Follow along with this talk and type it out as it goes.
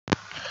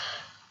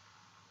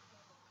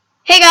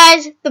Hey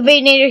guys, the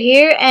Vadenator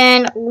here,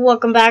 and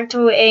welcome back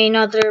to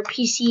another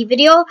PC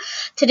video.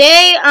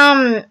 Today,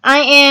 I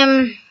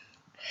am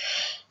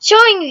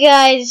showing you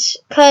guys,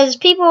 cause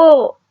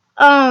people,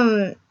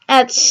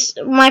 at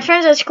my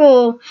friends at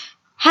school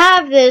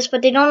have this,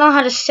 but they don't know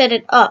how to set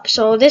it up.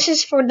 So this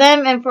is for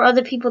them and for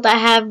other people that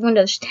have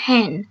Windows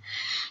 10.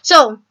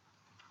 So,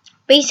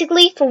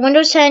 basically, for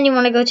Windows 10, you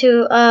want to go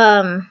to,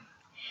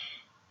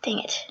 dang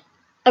it.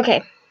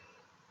 Okay.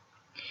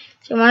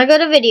 So you want to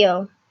go to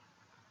Video.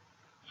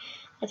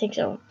 I think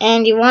so.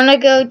 And you want to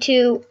go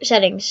to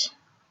Settings.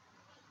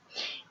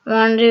 You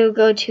want to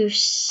go to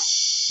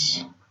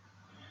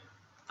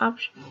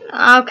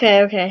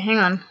Okay, hang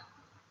on.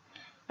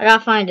 I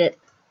gotta find it.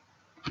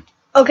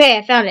 Okay,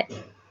 I found it.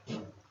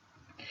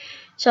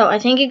 So, I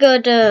think you go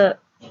to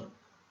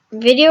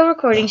Video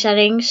Recording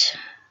Settings.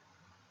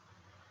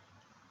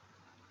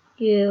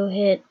 You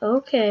hit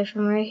OK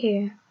from right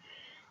here.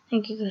 I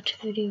think you go to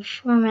Video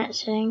Format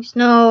Settings.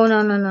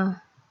 No.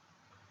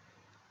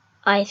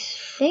 I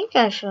think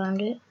I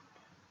found it.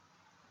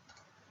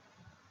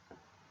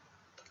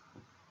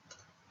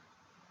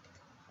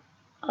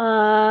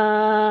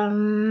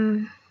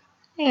 Hang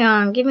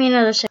on, give me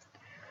another second.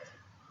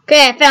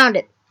 Okay, I found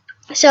it.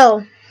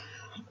 So,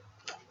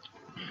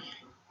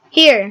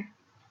 here,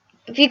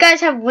 if you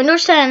guys have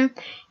Windows 10,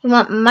 you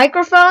want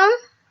microphone,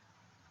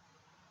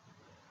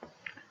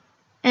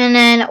 and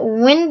then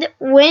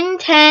Win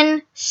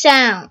 10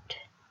 sound.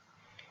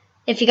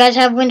 If you guys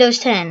have Windows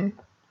 10.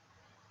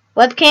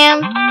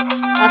 Webcam,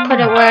 I'll put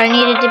it where I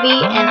need it to be,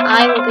 and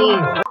I will be.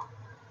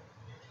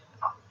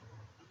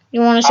 You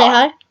want to say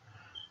hi?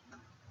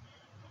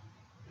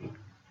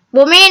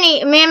 Well,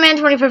 Man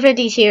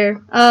 2450's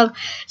here. So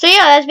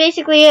yeah, that's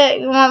basically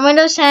it. You want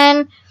Windows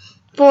 10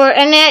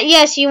 and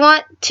yes, you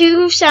want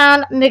 2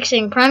 sound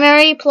mixing,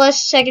 primary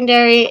plus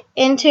secondary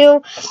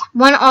into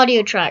 1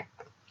 audio track.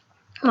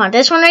 You want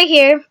this one right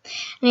here,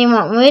 and you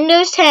want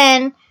Windows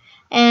 10,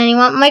 and you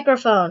want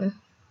microphone,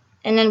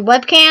 and then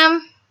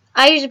webcam.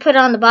 I usually put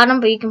it on the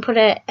bottom, but you can put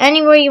it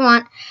anywhere you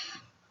want,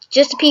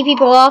 just to pee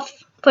people off.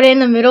 Put it in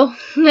the middle.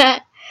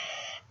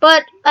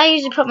 But I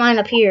usually put mine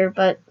up here,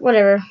 but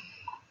whatever.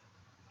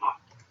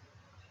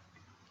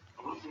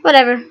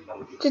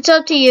 It's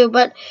up to you,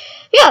 but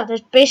yeah,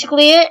 that's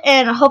basically it,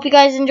 and I hope you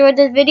guys enjoyed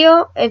this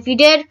video. If you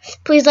did,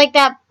 please like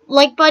that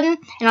like button,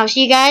 and I'll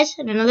see you guys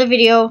in another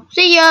video.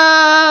 See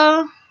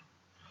ya!